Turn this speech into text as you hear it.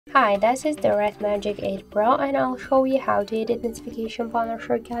Hi, this is the Red Magic 8 Pro and I'll show you how to edit notification panel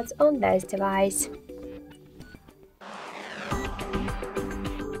shortcuts on this device.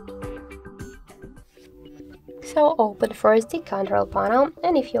 So open first the control panel,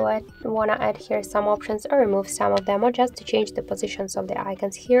 and if you wanna add here some options or remove some of them or just to change the positions of the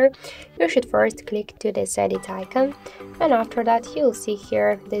icons here, you should first click to this edit icon, and after that you'll see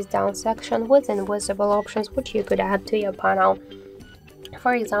here this down section with invisible options which you could add to your panel.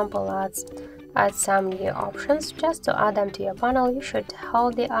 For example, let's add some new options. Just to add them to your panel, you should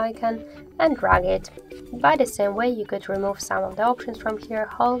hold the icon and drag it. By the same way, you could remove some of the options from here,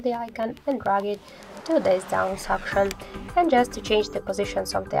 hold the icon and drag it to this down section. And just to change the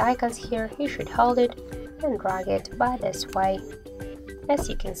positions of the icons here, you should hold it and drag it by this way. As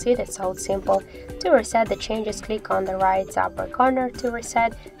you can see, that's so simple. To reset the changes, click on the right upper corner to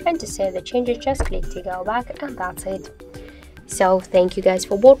reset, and to save the changes, just click to go back, and that's it. So thank you guys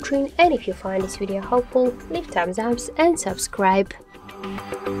for watching, and if you find this video helpful, leave thumbs up and subscribe.